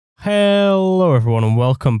Hello everyone and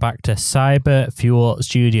welcome back to Cyber Fuel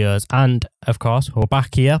Studios, and of course we're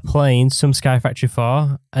back here playing some SkyFactory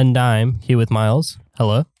 4 and I'm here with Miles.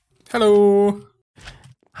 Hello. Hello.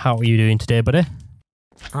 How are you doing today, buddy?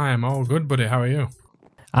 I am all good, buddy. How are you?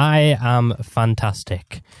 I am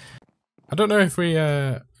fantastic. I don't know if we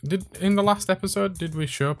did in the last episode, did we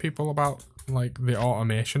show people about like the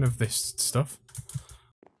automation of this stuff?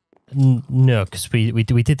 No, because we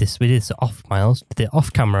did this off, Miles. Did it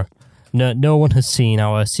off camera. No one has seen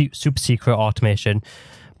our super secret automation,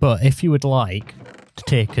 but if you would like to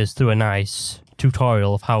take us through a nice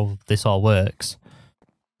tutorial of how this all works,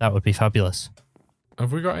 that would be fabulous.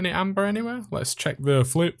 Have we got any amber anywhere? Let's check the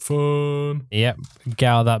flip phone. Yep, get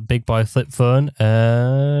out that big boy flip phone.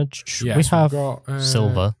 Yes, we have got,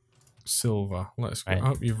 silver. Silver. Let's go. Right.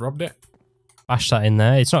 Oh, you've robbed it. Bash that in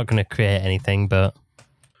there. It's not going to create anything, but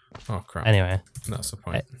Oh crap. anyway, That's the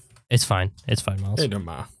point. it's fine. It's fine, Miles. It don't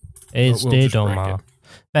matter. It We'll just don't break matter. it.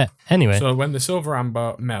 But anyway, So when the silver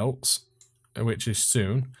amber melts, which is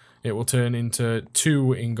soon, it will turn into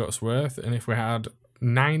 2 ingots worth. And if we had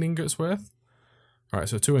 9 ingots worth, all right,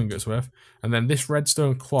 so 2 ingots worth, and then this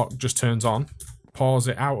redstone clock just turns on, pours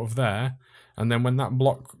it out of there, and then when that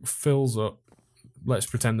block fills up, let's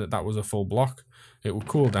pretend that that was a full block, it will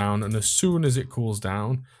cool down, and as soon as it cools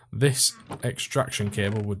down, this extraction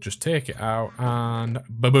cable would just take it out, and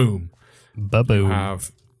ba-boom. ba-boom. You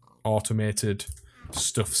have automated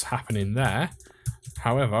stuff's happening there.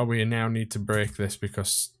 However, we now need to break this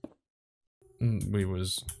because we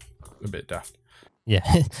was a bit daft. Yeah,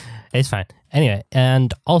 it's fine. Anyway,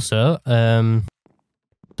 and also,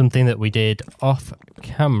 something that we did off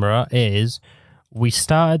camera is we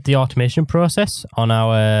started the automation process on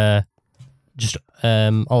our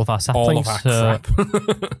all of our saplings. All of our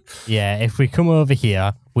crap. Yeah, if we come over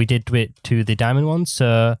here, we did do it to the diamond ones.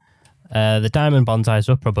 So the diamond bonsais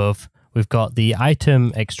up above. We've got the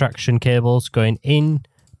item extraction cables going in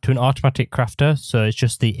to an automatic crafter. So it's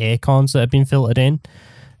just the acorns that have been filtered in.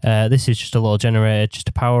 This is just a little generator just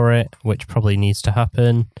to power it, which probably needs to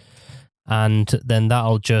happen. And then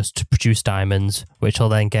that'll just produce diamonds, which will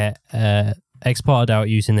then get exported out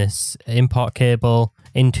using this import cable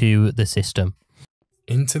into the system.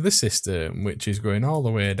 Into the system, which is going all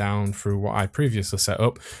the way down through what I previously set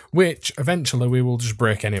up, which eventually we will just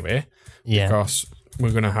break anyway. Yeah. Because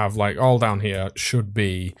we're going to have, like, all down here should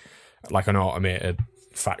be like an automated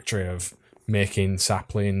factory of making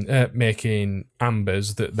making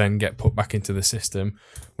ambers that then get put back into the system,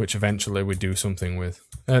 which eventually we do something with.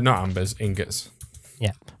 Not ambers, ingots.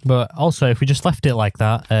 Yeah, but also if we just left it like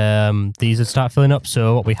that, these would start filling up.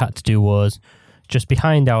 So what we had to do was just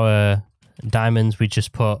behind our diamonds, we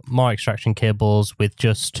just put more extraction cables with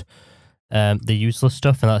just the useless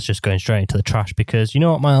stuff, and that's just going straight into the trash because you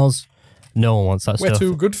know what, Miles? No one wants that stuff. We're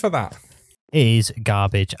too good for that. It is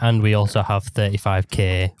garbage, and we also have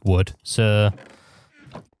 35k wood, so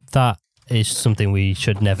that is something we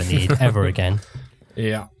should never need ever again.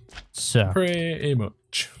 Yeah, so pretty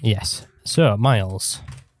much. Yes. So, Miles,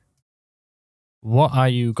 what are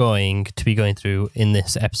you going to be going through in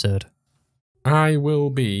this episode? I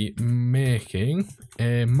will be making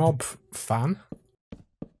a mob fan.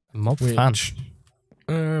 A mob fan?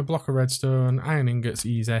 Block of redstone, iron ingots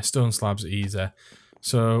easy, stone slabs easy.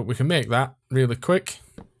 So we can make that really quick,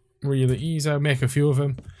 really easy, make a few of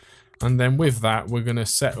them. And then with that, we're going to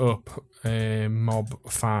set up a mob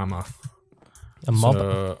farmer. A mob?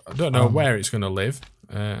 So I don't know where it's going to live.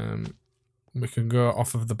 We can go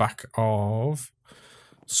off of the back of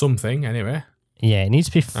something anyway. Yeah, it needs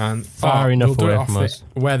to be far enough away from us.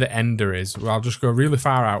 Where the ender is. I'll just go really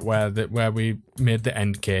far out where we made the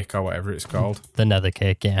end cake or whatever it's called. The nether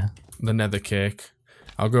cake, yeah. The nether cake.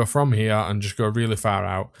 I'll go from here and just go really far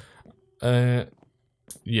out.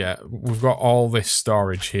 Yeah, we've got all this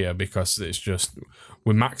storage here because it's just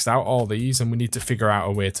we maxed out all these and we need to figure out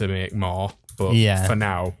a way to make more. But yeah, for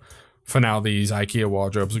now, these IKEA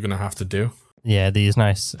wardrobes are going to have to do. Yeah, these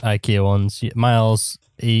nice IKEA ones. Miles,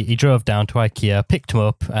 he drove down to IKEA, picked them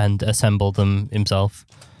up, and assembled them himself.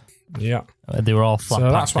 Yeah. They were all flat packed.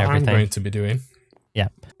 So that's what I'm going to be doing. Yeah.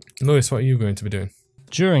 Lewis, what are you going to be doing?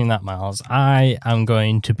 During that, Miles, I am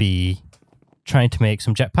going to be trying to make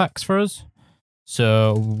some jetpacks for us.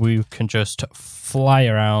 So we can just fly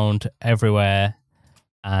around everywhere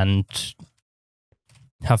and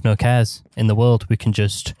have no cares in the world. We can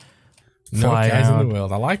just fly around. In the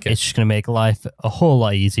world. I like it. It's just going to make life a whole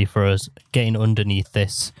lot easier for us getting underneath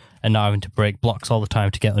this and not having to break blocks all the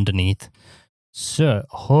time to get underneath. So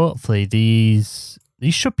hopefully these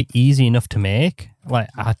should be easy enough to make. Like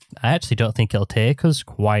I actually don't think it'll take us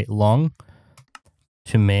quite long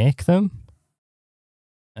to make them.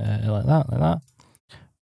 Like that.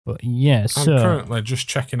 But yeah, so... I'm currently just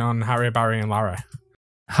checking on Harry, Barry and Larry.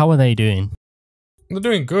 How are they doing? They're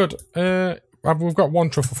doing good. We've got one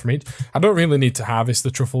truffle from each. I don't really need to harvest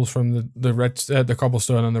the truffles from the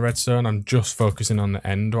cobblestone and the redstone. I'm just focusing on the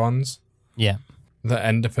end ones. Yeah. The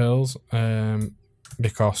ender pearls.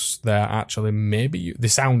 Because they're actually they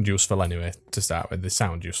sound useful anyway, to start with. They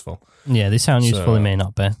sound useful. Yeah, they sound useful, they may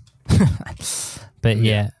not be. But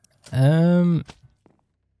yeah.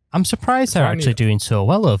 I'm surprised they're actually doing so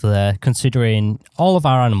well over there, considering all of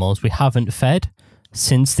our animals we haven't fed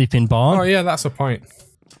since they've been born. Oh yeah, that's a point.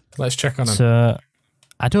 Let's check on them. So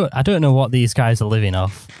I don't know what these guys are living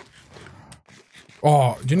off.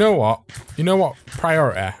 Oh, do you know what? You know what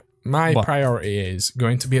priority? My priority is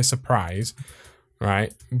going to be a surprise,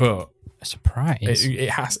 right? But a surprise. It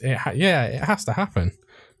has to happen.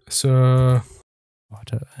 So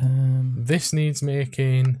this needs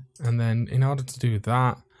making, and then in order to do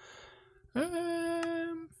that,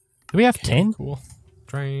 do we have tin? Cool.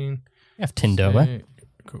 Drain. We have tin, don't we?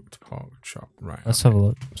 Cooked pork chop. Right. Let's have a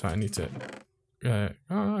look. So I need to.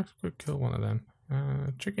 I could kill one of them.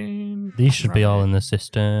 Chicken. These should be all in the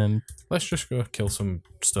system. Let's just go kill some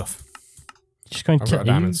stuff. Just going to. I've got a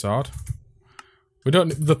diamond sword. We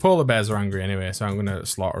don't. The polar bears are angry anyway, so I'm going to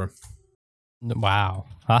slaughter them. Wow,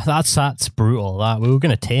 that's brutal. That we were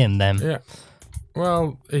going to tame them. Yeah.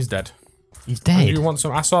 Well, he's dead. He's dead. Do you want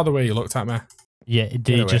some? I saw the way you looked at me. Yeah, it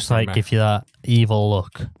did just like give you that evil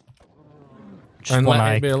look. Just and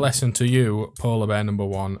let it be a lesson to you, polar bear number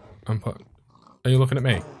one. Are you looking at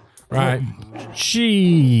me? Right.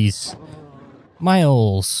 Jeez,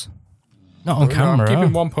 Miles. Not on camera. No, I'm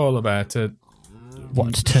keeping one polar bear to.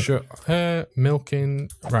 What to? Milking.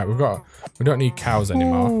 Right, we don't need cows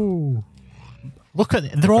anymore. Ooh. Look at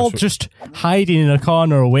it. They're all just hiding in a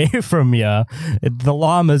corner away from you. The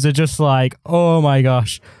llamas are just like, oh my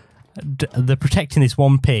gosh. They're protecting this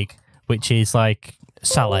one pig, which is like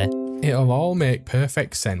Sally. It'll all make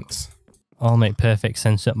perfect sense. All make perfect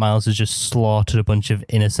sense that Miles has just slaughtered a bunch of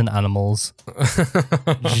innocent animals.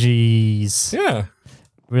 Jeez. Yeah.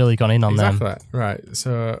 Really gone in on them. Exactly. Right.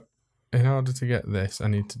 So in order to get this, I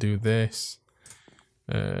need to do this.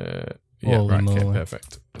 Yeah, right. Okay,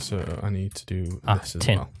 perfect. So I need to do this as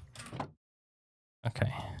well.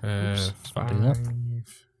 Okay. Oops, let's not do that.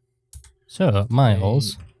 So,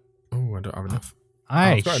 Miles. Oh, I don't have enough.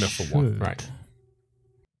 I've got enough for one. Right.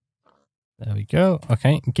 There we go.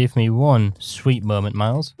 Okay, give me one sweet moment,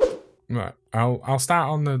 Miles. Right. I'll start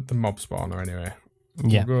on the mob spawner anyway.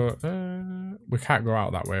 Yeah. We'll go, we can't go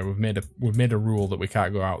out that way. We've made a rule that we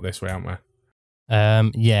can't go out this way, haven't we?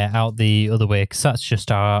 Yeah, out the other way, because that's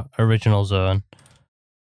just our original zone.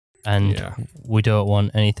 And we don't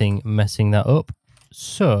want anything messing that up.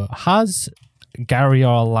 So, has Gary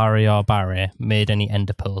or Larry or Barry made any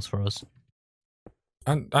ender pearls for us?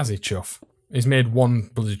 And has he, chuff? He's made one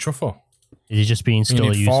bloody truffle. Is he just being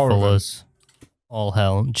still useful as all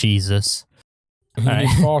hell? Jesus. You need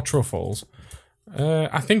 4 truffles.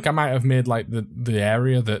 I think I might have made like the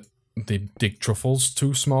area that they dig truffles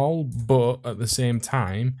too small, but at the same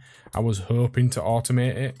time, I was hoping to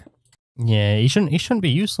automate it. Yeah, he shouldn't be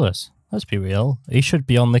useless. Let's be real. He should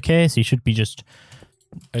be on the case. He should be just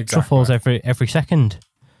truffles every second.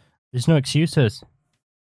 There's no excuses.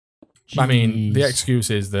 Jeez. I mean, the excuse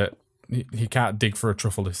is that he can't dig for a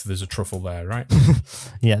truffle if there's a truffle there, right?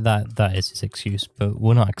 Yeah, that is his excuse, but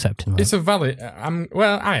we're not accepting that. It's a valid.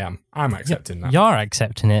 I am. I'm accepting that. You're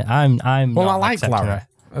accepting it. I'm. Well, not I like Larry. It.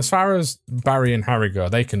 As far as Barry and Harry go,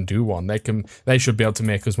 they can do one. They should be able to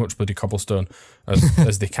make as much bloody cobblestone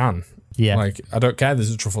as they can. Yeah. Like, I don't care.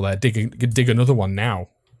 There's a truffle there. Dig another one now.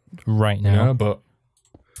 Right now. You know, but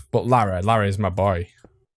Larry's my boy.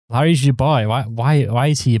 Larry's your boy. Why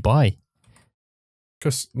is he your boy?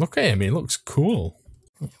 Because look at him. He looks cool.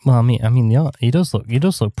 Well, I mean, yeah, he does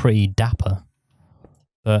look pretty dapper.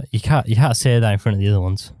 But you can't say that in front of the other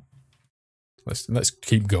ones. Let's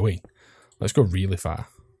keep going. Let's go really far.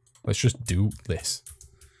 Let's just do this.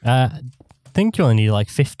 I think you only need like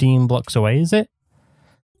 15 blocks away, is it?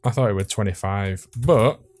 I thought it was 25,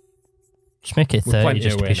 but just make it 30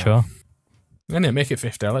 just to be sure. No, make it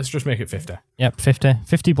 50. Let's just make it 50. Yep, 50.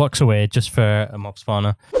 50 blocks away just for a mob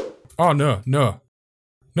spawner. Oh, no.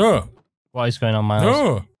 What is going on, Miles?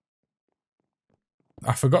 No.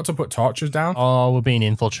 I forgot to put torches down. Oh, we're being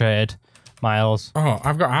infiltrated, Miles. Oh,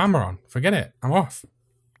 I've got armor on. Forget it. I'm off.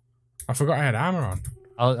 I forgot I had armor on.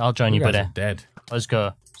 I'll join you, buddy. Are dead. Let's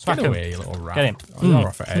go. Get away, you little rat. Get him. Oh, you're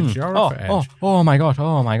off at edge. You're off at edge. Oh my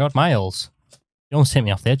god, Miles. You almost hit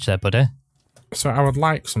me off the edge there, buddy. So I would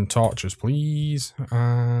like some torches, please.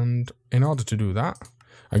 And in order to do that,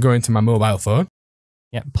 I go into my mobile phone.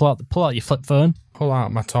 Yeah, pull out your flip phone. Pull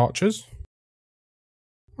out my torches.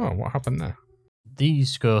 Oh, what happened there?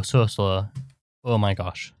 These go so slow. Oh my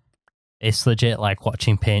gosh. It's legit like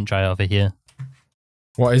watching paint dry over here.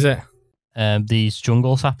 What is it? These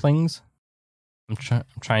jungle saplings. I'm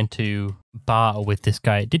trying to barter with this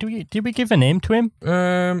guy. Did we give a name to him?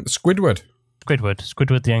 Squidward.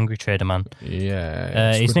 Squidward the Angry Trader Man.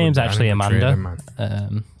 Yeah. His name's actually Amanda.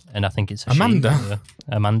 And I think it's a Amanda.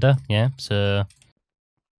 Amanda, yeah. So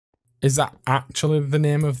is that actually the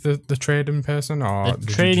name of the trading person, or the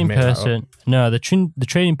trading person? No, the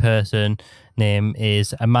trading person name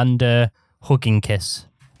is Amanda Hugging Kiss.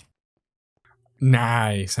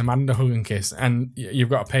 Nice, Amanda Hug and Kiss, and you've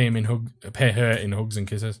got to pay her in hugs and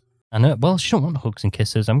kisses. I know. Well, she don't want hugs and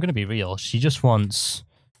kisses. I'm going to be real. She just wants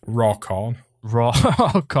raw corn. Raw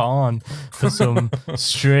corn for some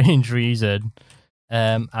strange reason.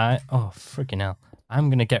 Freaking hell! I'm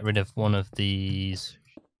going to get rid of one of these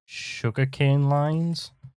sugarcane lines.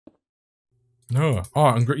 No. Oh,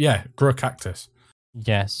 and grow cactus.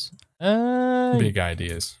 Yes. Big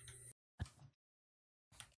ideas.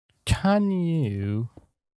 Can you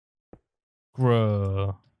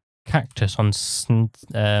grow cactus on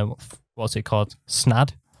what's it called?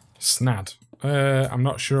 Snad? Snad. I'm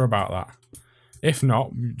not sure about that. If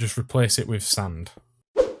not, just replace it with sand.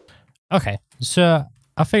 Okay, so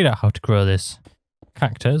I figured out how to grow this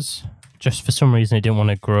cactus. Just for some reason, it didn't want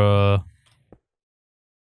to grow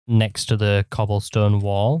next to the cobblestone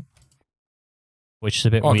wall, which is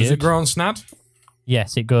a bit weird. Does it grow on snad?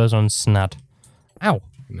 Yes, it goes on snad. Ow.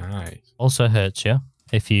 Nice. Also hurts you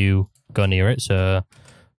if you go near it, so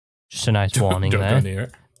just a nice warning there. Don't go near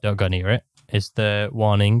it. Don't go near it is the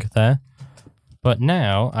warning there. But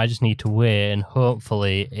now I just need to wait and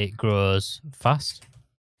hopefully it grows fast.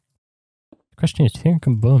 The question is, do you think I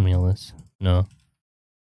can bone meal this? No.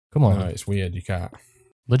 Come on. No, it's weird, you can't.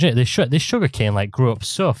 Legit, this sugar cane like grew up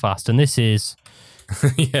so fast and this is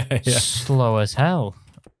slow as hell.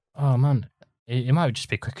 Oh man. It might just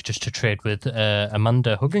be quicker just to trade with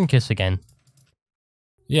Amanda Hug and Kiss again.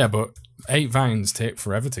 Yeah, but 8 vines take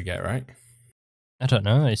forever to get, right? I don't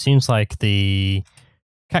know. It seems like the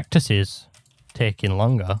cactus is taking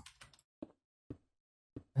longer.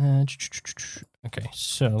 Okay,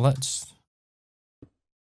 so let's...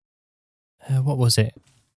 what was it?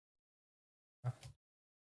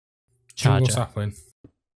 Jungle sapling.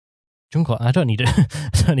 Jungle. I don't need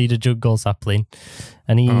a jungle sapling.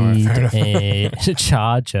 I need a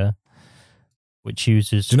charger, which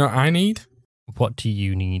uses. Do you know what I need? What do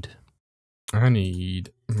you need? I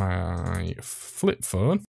need my flip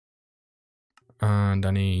phone, and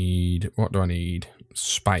I need. What do I need?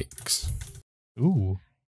 Spikes. Ooh.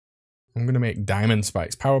 I'm gonna make diamond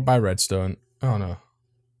spikes powered by redstone. Oh no,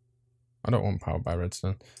 I don't want powered by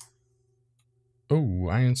redstone. Oh,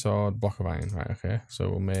 iron sword, block of iron. Right, okay. So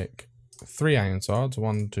we'll make 3 iron swords.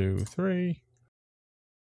 1, 2, 3.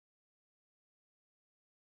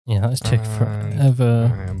 Yeah, let's take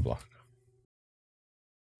forever. Iron block.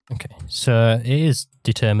 Okay, so it is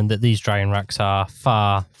determined that these drying racks are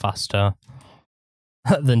far faster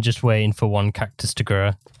than just waiting for one cactus to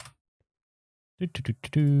grow.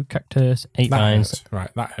 Cactus, 8 vines. Hurts.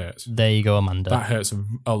 Right, that hurts. There you go, Amanda. That hurts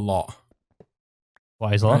a lot.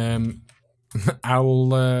 Why is a lot?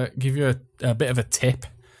 I'll give you a bit of a tip.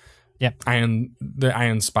 Yep. The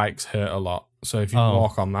iron spikes hurt a lot. So if you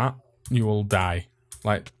walk on that, you will die.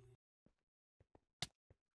 Like.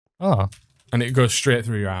 Oh. And it goes straight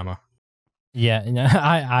through your armor. Yeah,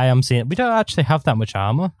 I am seeing it. We don't actually have that much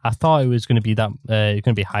armor. I thought it was going to be that. Going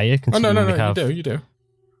to be higher. Oh no, you do.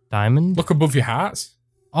 Diamond. Look above your hearts.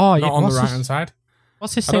 Oh, not on the right hand side.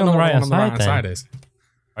 What's this thing on the right hand side? Then? Side is.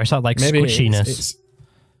 Or is that like maybe squishiness?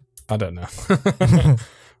 I don't know.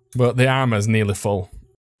 But the armor's nearly full.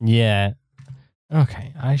 Yeah.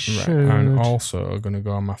 Okay, I should. Right, I'm also going to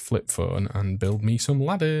go on my flip phone and build me some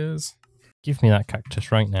ladders. Give me that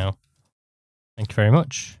cactus right now. Thank you very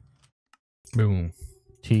much. Boom.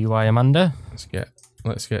 TY Amanda.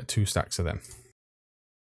 Let's get 2 stacks of them.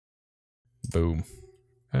 Boom.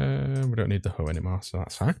 We don't need the hoe anymore, so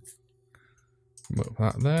that's fine. Put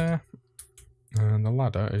that there. And the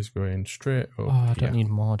ladder is going straight up. Oh, I don't need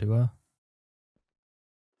more, do I?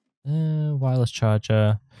 Wireless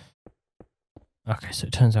charger. Okay, so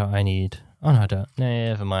it turns out I need. Oh no, I don't.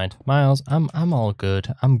 Never mind, Miles. I'm all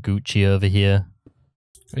good. I'm Gucci over here.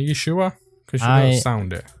 Are you sure? Because you don't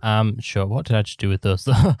sound it. I'm sure. What did I just do with those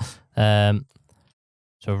though?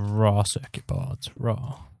 So raw circuit boards.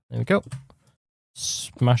 Raw. There we go.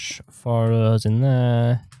 Smash 4 of those in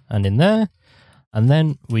there and in there. And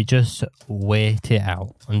then we just wait it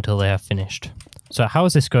out until they are finished. So how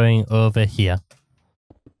is this going over here?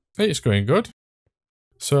 It's going good.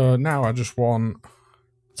 So now I just want...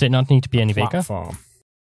 Does it not need to be any bigger? Platform.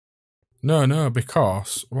 No,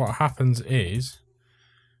 because what happens is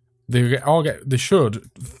they should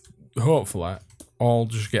hopefully all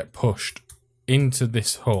just get pushed into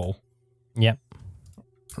this hole. Yep.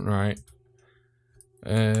 Right.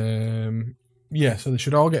 Yeah, so they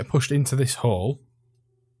should all get pushed into this hole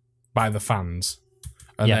by the fans.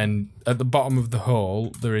 And then at the bottom of the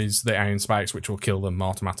hole, there is the iron spikes, which will kill them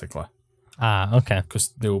automatically. Ah, okay. Because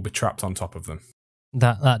they will be trapped on top of them.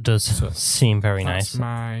 That does seem very nice.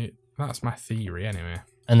 That's my theory, anyway.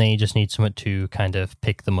 And then you just need someone to kind of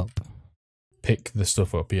pick them up. Pick the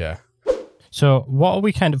stuff up, yeah. So what are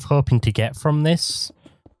we kind of hoping to get from this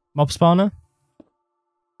mob spawner?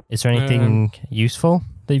 Is there anything useful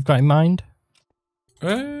that you've got in mind?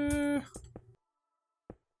 No.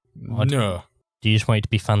 Do you just want it to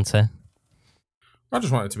be fancy? I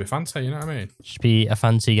just want it to be fancy, you know what I mean? Just be a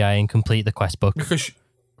fancy guy and complete the quest book. Because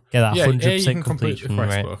get that 100% A, you can complete the completion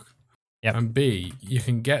quest rate. book. Yep. And B, you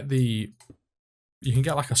can get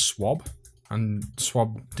like a swab and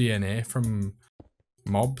swab DNA from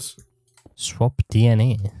mobs. Swap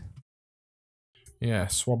DNA. Yeah,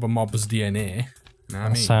 swab a mob's DNA. Know what I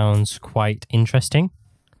That mean? sounds quite interesting.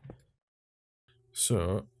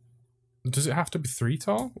 So, does it have to be 3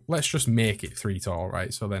 tall? Let's just make it 3 tall,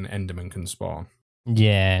 right? So then Enderman can spawn.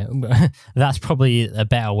 Yeah, that's probably a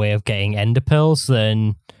better way of getting ender pearls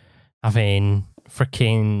than having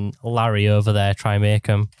freaking Larry over there try and make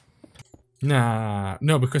them. Nah,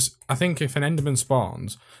 no, because I think if an Enderman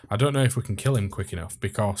spawns, I don't know if we can kill him quick enough,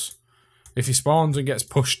 because if he spawns and gets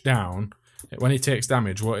pushed down, when he takes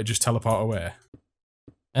damage, won't it just teleport away?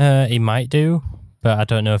 He might do, but I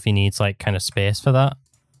don't know if he needs like kind of space for that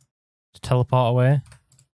to teleport away.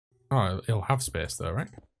 Oh, he'll have space though, right?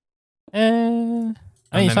 I mean,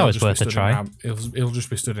 it's always worth a try. He'll just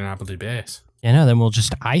be stood in Abbey base. Yeah, no, then we'll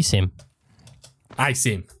just ice him. Ice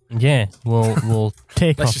him. Yeah, we'll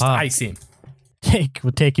take him Let's just apart. ice him.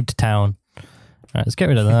 We'll take him to town. Right, let's get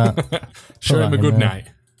rid of that. Show him a good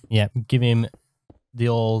night. Yeah, give him the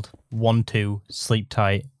old 1-2 sleep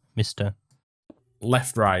tight, mister.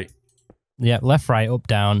 Left, right. Yeah, left, right, up,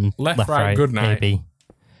 down. Left, right, good night. Maybe.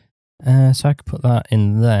 So I could put that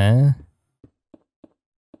in there.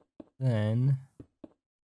 Then,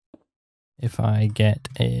 if I get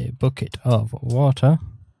a bucket of water.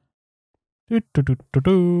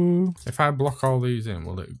 If I block all these in,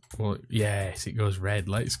 will it? Yes, it goes red.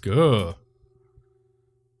 Let's go.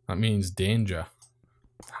 That means danger.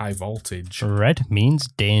 High voltage. Red means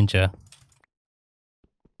danger.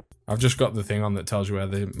 I've just got the thing on that tells you where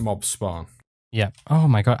the mobs spawn. Yeah. Oh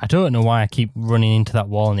my god, I don't know why I keep running into that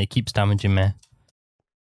wall and it keeps damaging me.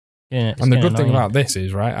 Yeah, and the good thing about this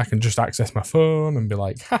is, right, I can just access my phone and be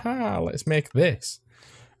like, haha, let's make this.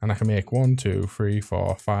 And I can make 1, 2, 3,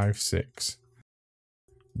 4, 5, 6.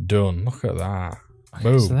 Done. Look at that.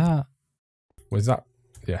 Boom. Is that Was that?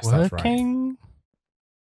 Yes, working? that's right.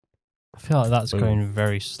 I feel like that's Boom. going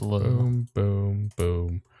very slow. Boom, boom,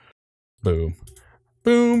 boom, boom.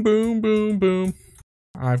 Boom, boom, boom, boom.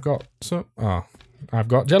 I've got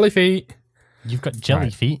jelly feet. You've got jelly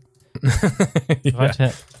feet? If Yeah. I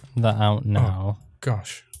take that out now. Oh,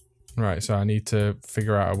 gosh. Right, so I need to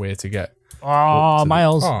figure out a way to get... Oh,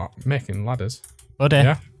 Miles. Making ladders. Buddy.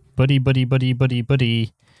 Yeah. Buddy.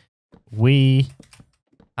 We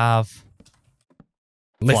have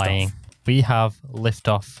flying. We have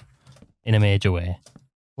liftoff in a major way.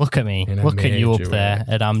 Look at me. Look at you up there.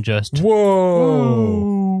 And I'm just...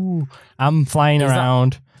 Whoa! I'm flying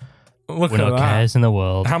around. Look with at no that. cares in the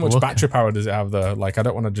world. How much battery power does it have, though? Like, I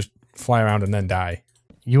don't want to just fly around and then die.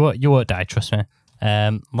 You won't die, trust me.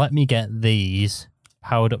 Let me get these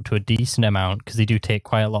powered up to a decent amount, because they do take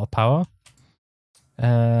quite a lot of power.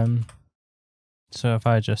 So if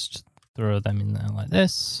I just throw them in there like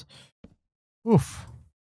this. Oof.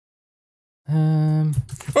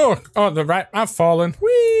 The right, I've fallen.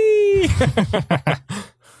 Whee!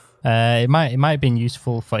 It might have been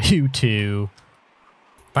useful for you to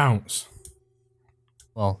Bounce.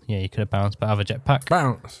 Well, yeah, you could have bounced, but have a jetpack.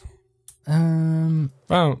 Bounce.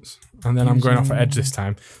 Bounce. And then I'm going off at edge this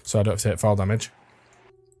time, so I don't take fall damage.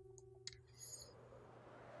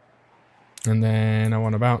 And then I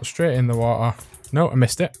want to bounce straight in the water. No, I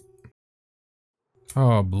missed it.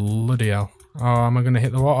 Oh, bloody hell. Oh, am I going to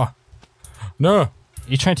hit the water? No.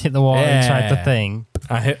 You're trying to hit the water inside the thing.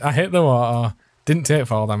 I hit the water. Didn't take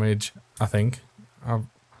fall damage, I think. How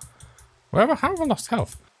have I lost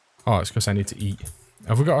health? Oh, it's because I need to eat.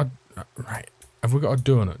 Have we got a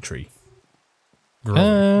donut tree?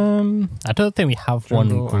 Growing. I don't think we have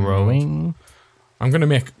one growing. I'm gonna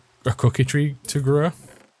make a cookie tree to grow.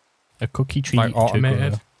 A cookie tree like automated. to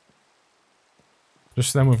grow.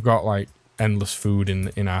 Just then we've got like endless food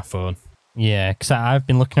in our phone. Yeah, because I've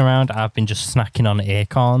been looking around. I've been just snacking on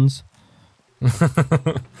acorns.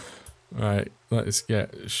 Right, let's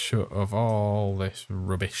get shut of all this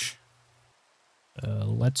rubbish.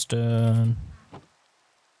 Leadstone. Oh,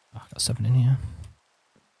 I've got 7 in here.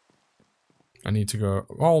 I need to go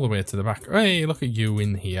all the way to the back. Hey, look at you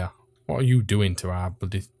in here. What are you doing to our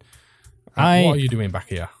bloody... what are you doing back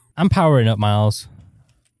here? I'm powering up, Miles.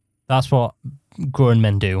 That's what grown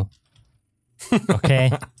men do.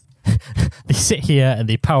 Okay? They sit here and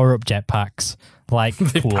they power up jetpacks like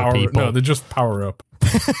poor people. No, they just power up.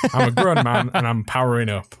 I'm a grown man and I'm powering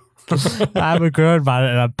up. I'm a grown man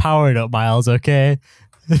and I'm powering up, Miles, okay?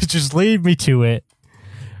 Just lead me to it.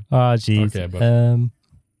 Oh, jeez. Okay, bud.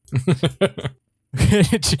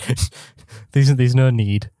 There's no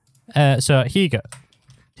need. So here you go.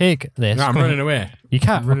 Take this. No, I'm running away. You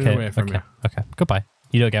can't. I'm running away from you. Okay, goodbye.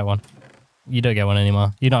 You don't get one. You don't get one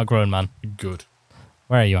anymore. You're not a grown man. Good.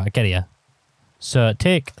 Where are you at? Get here. So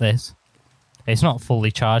take this. It's not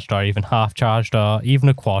fully charged or even half charged or even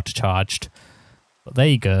a quarter charged. But there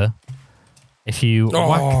you go. If you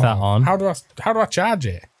whack that on. How do I charge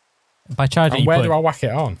it? By charging And where do I whack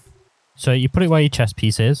it on? So you put it where your chest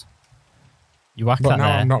piece is. You whack that there. But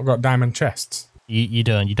now I've not got diamond chests. You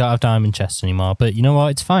don't. You don't have diamond chests anymore. But you know what?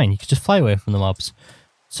 It's fine. You can just fly away from the mobs.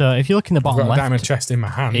 So if you look in the bottom I've got left, a diamond chest in my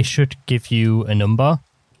hand. it should give you a number.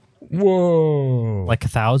 Whoa! Like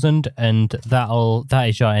 1,000, and that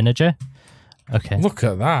is your energy. Okay. Look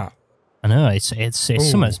at that. I know it's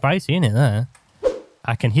somewhat spicy, isn't it? There.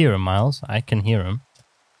 I can hear him, Miles. I can hear him.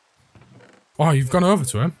 Oh, you've gone over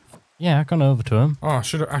to him? Yeah, I've gone over to him. Oh, I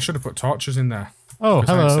should have put torches in there. Oh,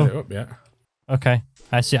 hello. I haven't set it up yet. Okay,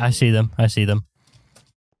 I see them. I see them.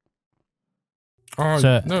 Oh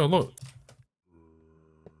So, no! Look.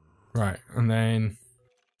 Right, and then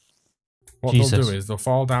what Jesus. they'll do is they'll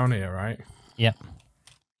fall down here, right? Yep.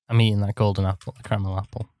 I'm eating that golden apple, the caramel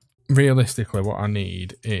apple. Realistically, what I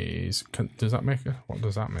need is... does that make what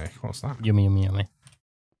does that make? What's that? Yummy, yummy, yummy.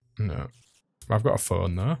 No. I've got a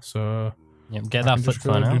phone though, so... Yep, get that foot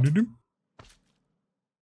phone out.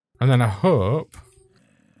 And then I hope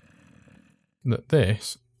that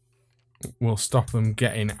this will stop them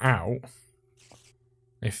getting out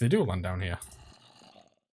if they do land down here.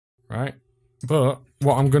 Right? But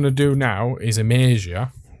what I'm going to do now is amaze you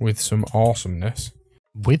with some awesomeness.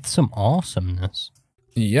 With some awesomeness?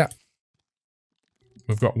 Yeah.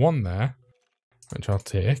 We've got one there, which I'll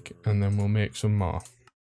take, and then we'll make some more.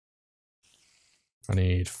 I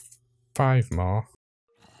need 5 more.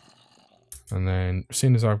 And then,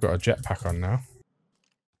 seeing as I've got a jetpack on now.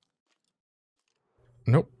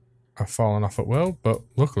 Nope. I've fallen off at will, but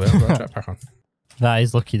luckily I've got a jetpack on. That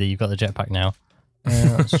is lucky that you've got the jetpack now.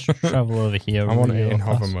 Let's travel over here. I want it in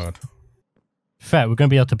hover mode. Fair, we're going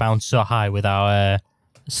to be able to bounce so high with our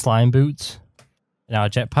slime boots and our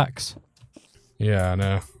jetpacks. Yeah, I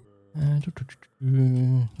know.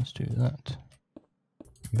 Let's do that.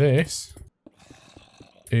 This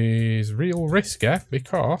is real risky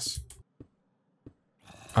because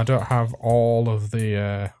I don't have all of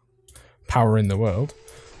the power in the world,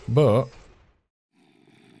 but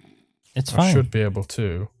it's fine. I should be able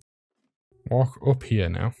to walk up here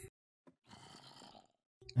now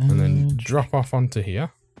and then drop off onto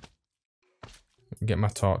here. Get my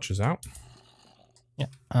torches out. Yeah,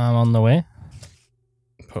 I'm on the way.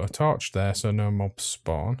 Put a torch there so no mobs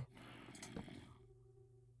spawn.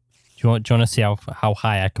 Do you want to see how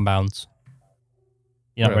high I can bounce?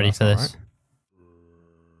 You're not ready for this?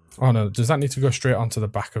 Right. Oh no, does that need to go straight onto the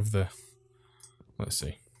back of the... Let's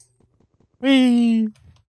see. Whee!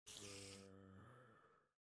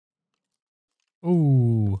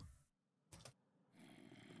 Ooh.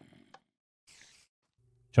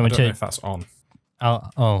 Do you want me I don't to... know if that's on. I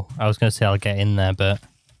was going to say I'll get in there, but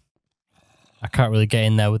I can't really get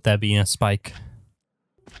in there with there being a spike.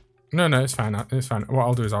 No, it's fine. It's fine. What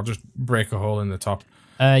I'll do is I'll just break a hole in the top.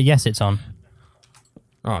 Yes, it's on.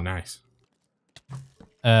 Oh, nice.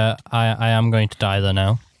 I am going to die though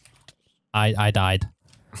now. I died.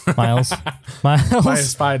 Miles. Miles. By a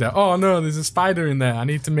spider. Oh no, there's a spider in there. I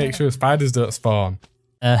need to make sure spiders don't spawn.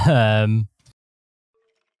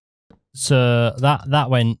 So that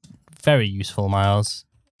went very useful, Miles.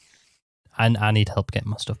 And I need help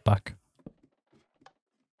getting my stuff back.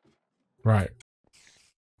 Right.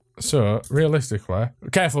 So, realistically...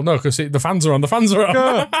 Careful, no, because the fans are on. The fans are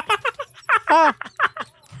on. Ah.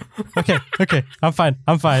 Okay. I'm fine.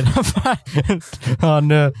 Oh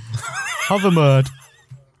no. Hover mode.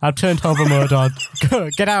 I've turned hover mode on. Go,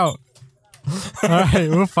 get out. Alright,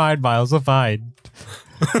 we're fine, Miles. We're fine.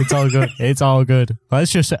 It's all good. It's all good.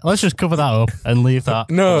 Let's just cover that up and leave that.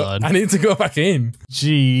 No, alone. I need to go back in.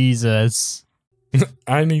 Jesus.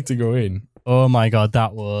 I need to go in. Oh my god,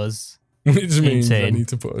 that was Which means I insane. need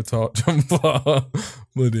to put a torch on floor.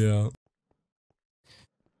 Bloody hell.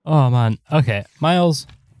 Oh man. Okay, Miles.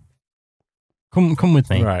 Come with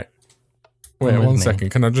me. Right. Wait Come with 1 me. second.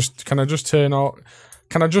 Can I just turn off?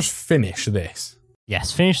 Can I just finish this?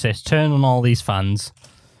 Yes, finish this. Turn on all these fans.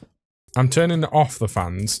 I'm turning off the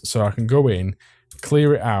fans so I can go in,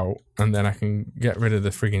 clear it out, and then I can get rid of the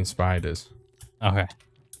frigging spiders. Okay.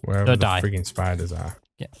 Wherever Don't the die. frigging spiders are.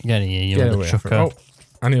 Get in here, you Get little away. chucker. Oh,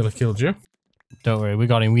 I nearly killed you. Don't worry, we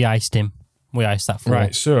got him. We iced him. We iced that floor.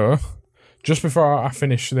 Right, so just before I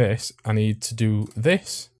finish this, I need to do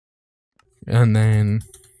this, and then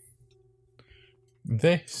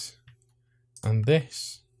this, and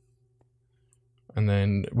this, and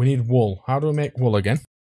then we need wool. How do I make wool again?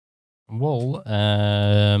 Wool. That's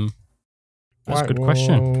a White good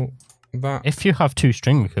question. wool, That. If you have 2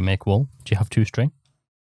 string, we can make wool. Do you have 2 string?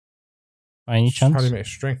 By any chance? How do you make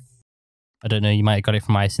string? I don't know. You might have got it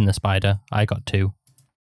from icing the spider. I got 2.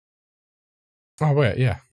 Oh wait,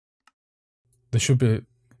 yeah. There should be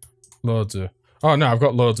loads of. Oh no, I've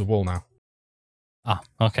got loads of wool now. Ah,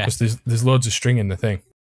 okay. Because there's loads of string in the thing.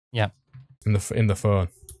 Yeah. In the phone.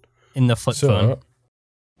 In the flip phone.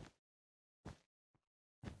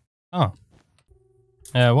 Oh.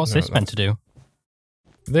 What's No, this meant to do?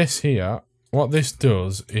 This here, what this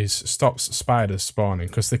does is stops spiders spawning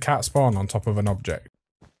because they can't spawn on top of an object.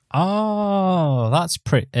 Oh, that's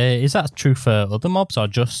pretty. Is that true for other mobs or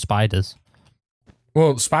just spiders?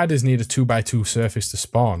 Well, spiders need a 2x2 surface to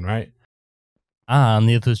spawn, right? Ah, and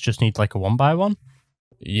the others just need like a 1x1?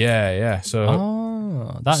 Yeah, yeah. So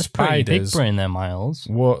Oh, that's pretty big spiders brain there, Miles.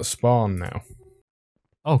 won't spawn now.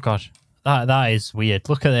 Oh god, that is weird.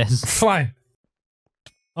 Look at this. Fly.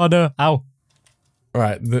 Oh no, ow.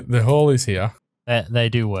 Right, the hole is here. They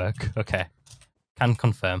do work. Okay, can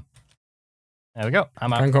confirm. There we go.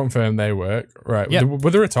 I'm out. Can confirm they work. Right. Yep. Were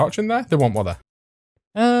there a torch in there? There won't bother.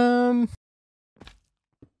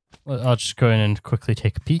 Well, I'll just go in and quickly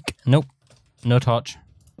take a peek. Nope, no torch.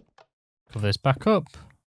 Cover this back up.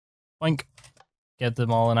 Boink. Get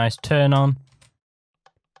them all a nice turn on.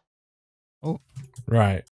 Oh,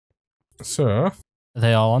 Right. So are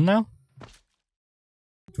they all on now?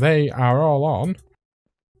 they are all on,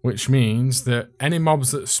 which means that any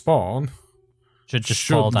mobs that spawn Should just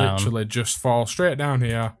fall down. literally just fall straight down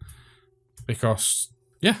here because,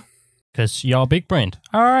 yeah. Because you're big brained.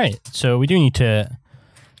 Alright, so we do need to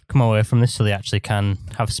come away from this so they actually can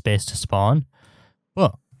have space to spawn.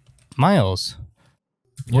 But, Miles,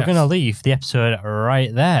 we're Yes. going to leave the episode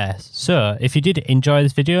right there. So, if you did enjoy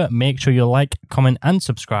this video, make sure you like, comment, and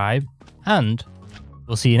subscribe. And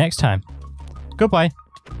we'll see you next time. Goodbye.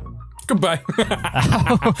 Goodbye.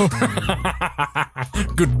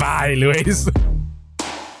 Goodbye, Louise.